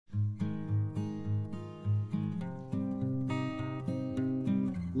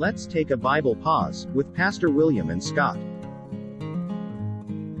Let's take a Bible pause with Pastor William and Scott.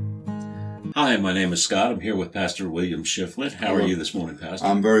 Hi, my name is Scott. I'm here with Pastor William Shiflett. How are you this morning, Pastor?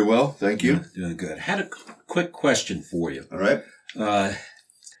 I'm very well, thank you. Doing good. Had a quick question for you. All right.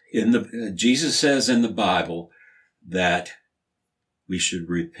 Jesus says in the Bible that we should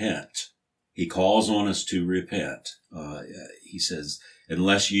repent. He calls on us to repent. He says,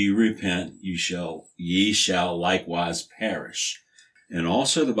 "Unless ye repent, ye shall likewise perish." And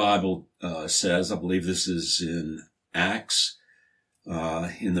also the Bible says, I believe this is in Acts,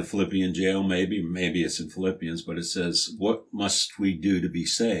 in the Philippian jail, maybe it's in Philippians, but it says, "What must we do to be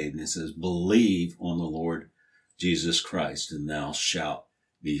saved?" And it says, "Believe on the Lord Jesus Christ, and thou shalt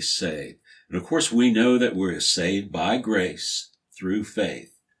be saved." And of course, we know that we're saved by grace through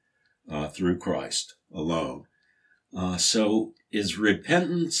faith, through Christ alone. So is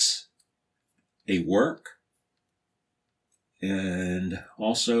repentance a work? And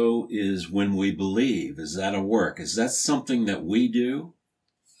also, is when we believe, is that a work? Is that something that we do?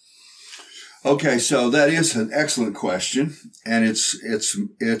 Okay, so that is an excellent question, and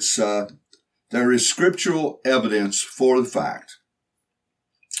there is scriptural evidence for the fact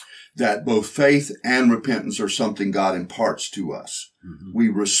that both faith and repentance are something God imparts to us. Mm-hmm. We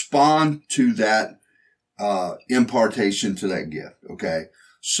respond to that impartation, to that gift. Okay,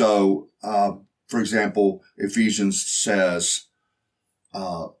 so for example, Ephesians says,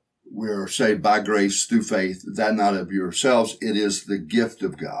 we're saved by grace through faith, that not of yourselves, it is the gift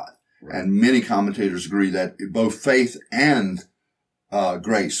of God. Right. And many commentators agree that both faith and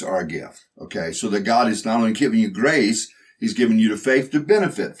grace are a gift. Okay, so that God is not only giving you grace, He's giving you the faith to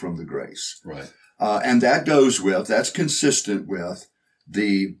benefit from the grace. Right. And that's consistent with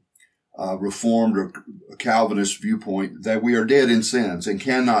the Reformed or Calvinist viewpoint that we are dead in sins and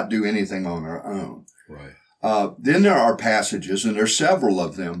cannot do anything on our own. Right. Then there are passages, and there are several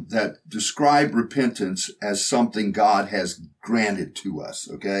of them, that describe repentance as something God has granted to us.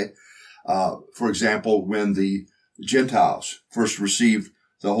 Okay. For example, when the Gentiles first received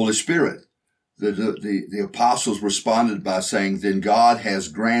the Holy Spirit, the apostles responded by saying, "Then God has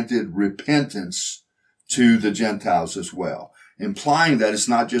granted repentance to the Gentiles as well," implying that it's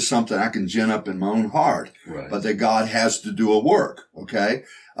not just something I can gin up in my own heart, right, but that God has to do a work. Okay.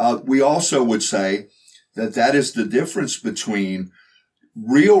 We also would say that is the difference between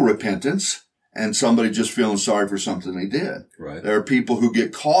real repentance and somebody just feeling sorry for something they did. Right. There are people who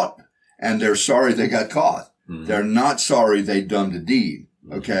get caught and they're sorry they got caught. Mm-hmm. They're not sorry they done the deed.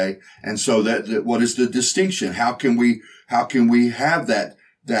 Mm-hmm. Okay. And so that what is the distinction? How can we have that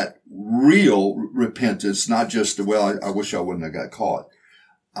real repentance, not just, well, I wish I wouldn't have got caught.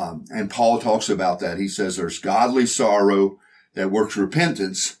 And Paul talks about that. He says there's godly sorrow that works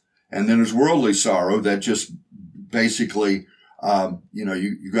repentance, and then there's worldly sorrow that just basically,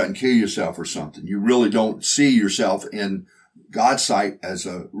 you go out and kill yourself or something. You really don't see yourself in God's sight as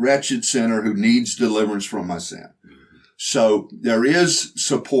a wretched sinner who needs deliverance from my sin. So there is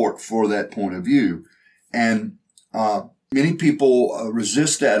support for that point of view. And many people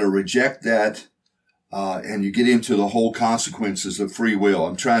resist that or reject that, and you get into the whole consequences of free will.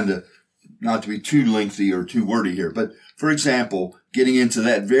 I'm trying to not to be too lengthy or too wordy here, but for example, getting into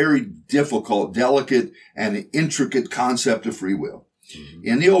that very difficult, delicate, and intricate concept of free will. Mm-hmm.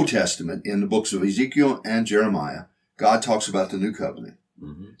 In the Old Testament, in the books of Ezekiel and Jeremiah, God talks about the new covenant.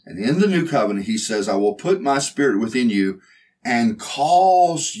 Mm-hmm. And in the new covenant, He says, "I will put my spirit within you and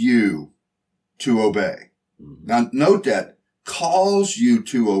cause you to obey." Mm-hmm. Now, note that, calls you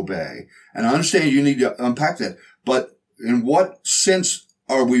to obey. And I understand you need to unpack that. But in what sense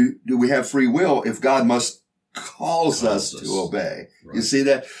do we have free will if God must calls us to obey? Right. You see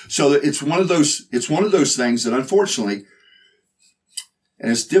that? So it's one of those things that unfortunately,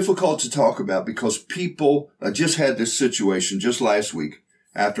 and it's difficult to talk about because people, I just had this situation just last week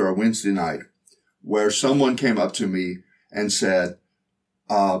after our Wednesday night where someone came up to me and said,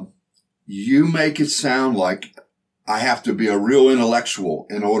 "You make it sound like I have to be a real intellectual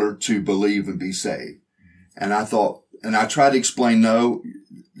in order to believe and be saved." And I thought, and I tried to explain, no,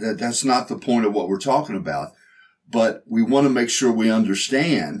 that's not the point of what we're talking about. But we want to make sure we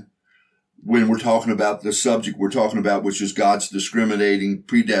understand when we're talking about the subject we're talking about, which is God's discriminating,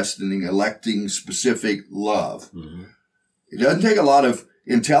 predestining, electing, specific love. Mm-hmm. It doesn't take a lot of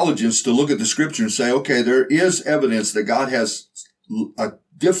intelligence to look at the scripture and say, okay, there is evidence that God has a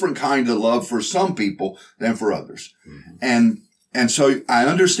different kind of love for some people than for others. Mm-hmm. And so I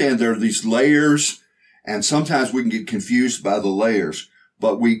understand there are these layers, and sometimes we can get confused by the layers,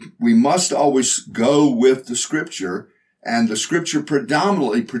 but we must always go with the scripture, and the scripture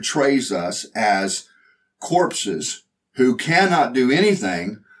predominantly portrays us as corpses who cannot do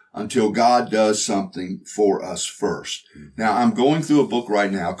anything until God does something for us first. Now, I'm going through a book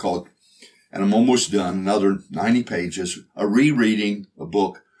right now called, and I'm almost done, another 90 pages, rereading a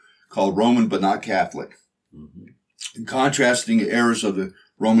book called Roman but Not Catholic, contrasting the errors of the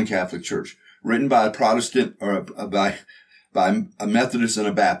Roman Catholic Church, written by a Protestant or by a Methodist and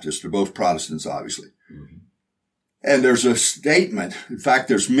a Baptist. They're both Protestants, obviously. And there's a statement, in fact,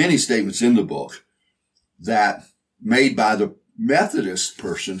 there's many statements in the book that made by the Methodist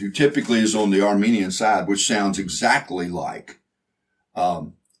person who typically is on the Arminian side, which sounds exactly like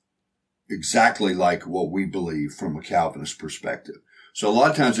what we believe from a Calvinist perspective. So a lot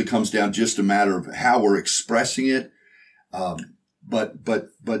of times it comes down just a matter of how we're expressing it.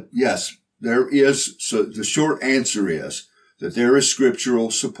 But yes, there is. So the short answer is that there is scriptural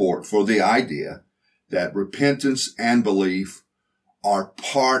support for the idea that repentance and belief are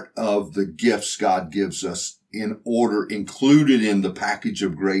part of the gifts God gives us included in the package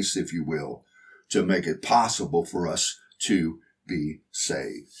of grace, if you will, to make it possible for us to be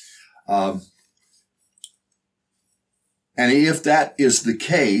saved. And if that is the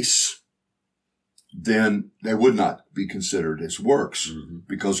case, then they would not be considered as works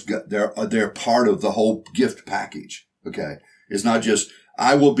because they're part of the whole gift package. Okay. It's not just,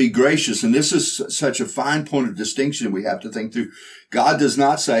 I will be gracious. And this is such a fine point of distinction we have to think through. God does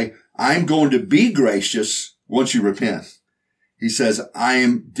not say, I'm going to be gracious once you repent. He says, I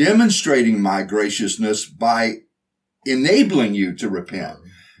am demonstrating my graciousness by enabling you to repent.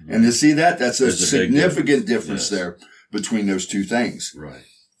 And to see that, that's a significant difference there between those two things. Right.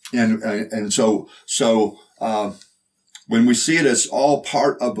 And so, when we see it as all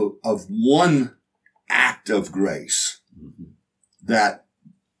part of one act of grace that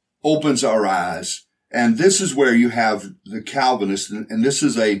opens our eyes, and this is where you have the Calvinists, and this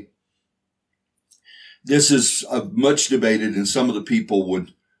is much debated, and some of the people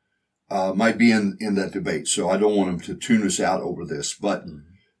might be in that debate. So I don't want them to tune us out over this, but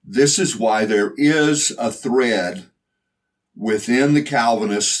this is why there is a thread within the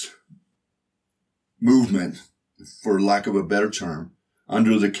Calvinist movement, for lack of a better term,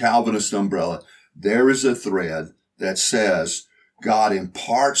 under the Calvinist umbrella. There is a thread that says God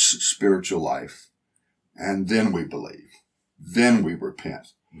imparts spiritual life, and then we believe, then we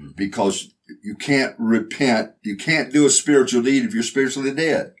repent, because you can't repent. You can't do a spiritual deed if you're spiritually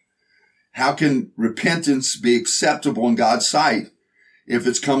dead. How can repentance be acceptable in God's sight if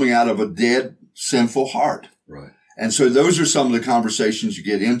it's coming out of a dead, sinful heart? Right. And so those are some of the conversations you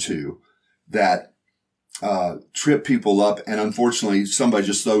get into that trip people up. And unfortunately, somebody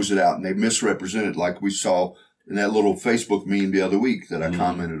just throws it out and they misrepresent it, like we saw in that little Facebook meme the other week that I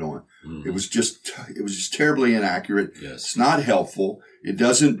commented on. It was just terribly inaccurate. Yes. It's not helpful. It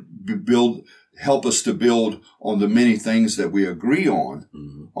doesn't help us to build on the many things that we agree on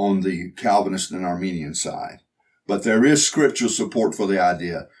the Calvinist and Arminian side. But there is scriptural support for the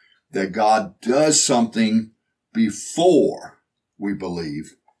idea that God does something before we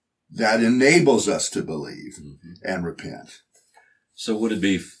believe that enables us to believe and repent. So would it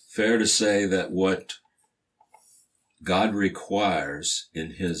be fair to say that what God requires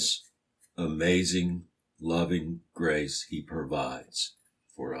in his amazing, loving grace, he provides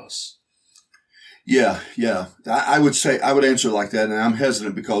for us? Yeah. I would answer like that. And I'm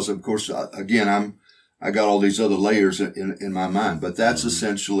hesitant because, of course, again, I got all these other layers in my mind, but that's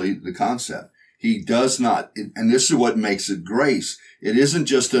essentially the concept. He does not, and this is what makes it grace. It isn't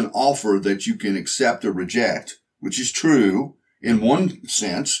just an offer that you can accept or reject, which is true in one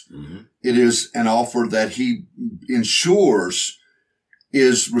sense. It is an offer that he ensures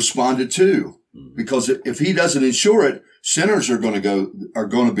is responded to. Because if he doesn't ensure it, sinners are going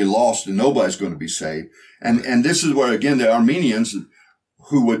to be lost and nobody's going to be saved. And this is where, again, the Armenians,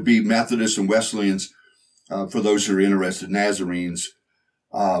 who would be Methodists and Wesleyans, for those who are interested, Nazarenes,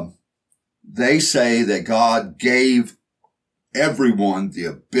 they say that God gave everyone the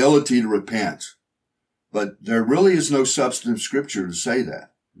ability to repent. But there really is no substantive scripture to say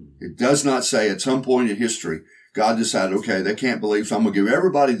that. It does not say at some point in history, God decided, okay, they can't believe, so I'm going to give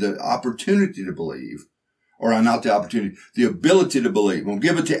everybody the opportunity to believe, or not the opportunity, the ability to believe. We'll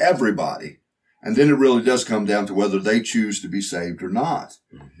give it to everybody. And then it really does come down to whether they choose to be saved or not.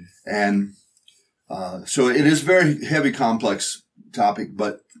 And so it is a very heavy, complex topic,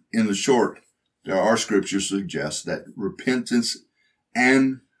 but in the short, there are scriptures that suggest that repentance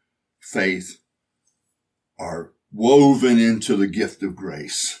and faith are woven into the gift of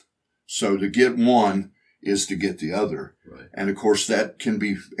grace. So to get one is to get the other. Right. And of course, that can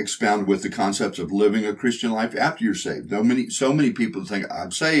be expounded with the concepts of living a Christian life after you're saved. So many people think,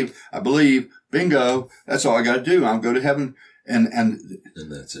 I'm saved, I believe, bingo, that's all I got to do. I'll go to heaven. And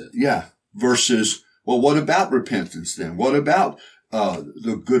that's it. Yeah. Versus, well, what about repentance then? What about,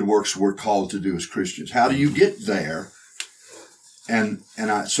 the good works we're called to do as Christians? How do you get there? I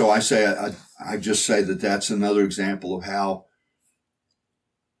just say that that's another example of how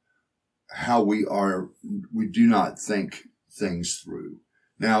we do not think things through.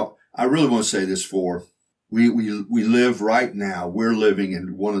 Now, I really want to say this we live right now, we're living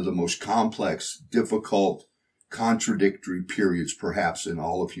in one of the most complex, difficult, contradictory periods perhaps in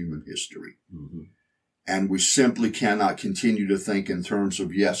all of human history. Mm-hmm. And we simply cannot continue to think in terms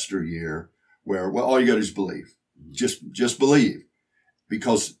of yesteryear where, well, all you got to do is believe. Mm-hmm. Just believe.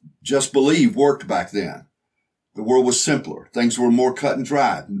 Because just believe worked back then. The world was simpler. Things were more cut and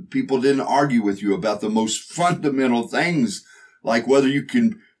dry. People didn't argue with you about the most fundamental things, like whether you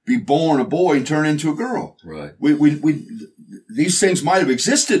can be born a boy and turn into a girl. Right. These things might have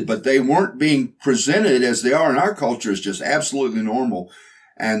existed, but they weren't being presented as they are in our culture as just absolutely normal.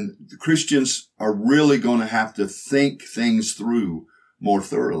 And the Christians are really going to have to think things through more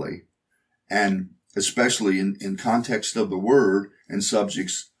thoroughly. And especially in context of the word and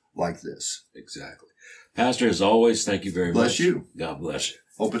subjects like this. Exactly. Pastor, as always, thank you very much. Bless you. God bless you.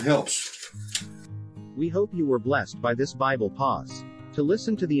 Hope it helps. We hope you were blessed by this Bible Pause. To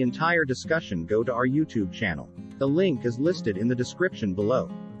listen to the entire discussion, go to our YouTube channel. The link is listed in the description below.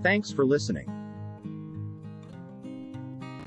 Thanks for listening.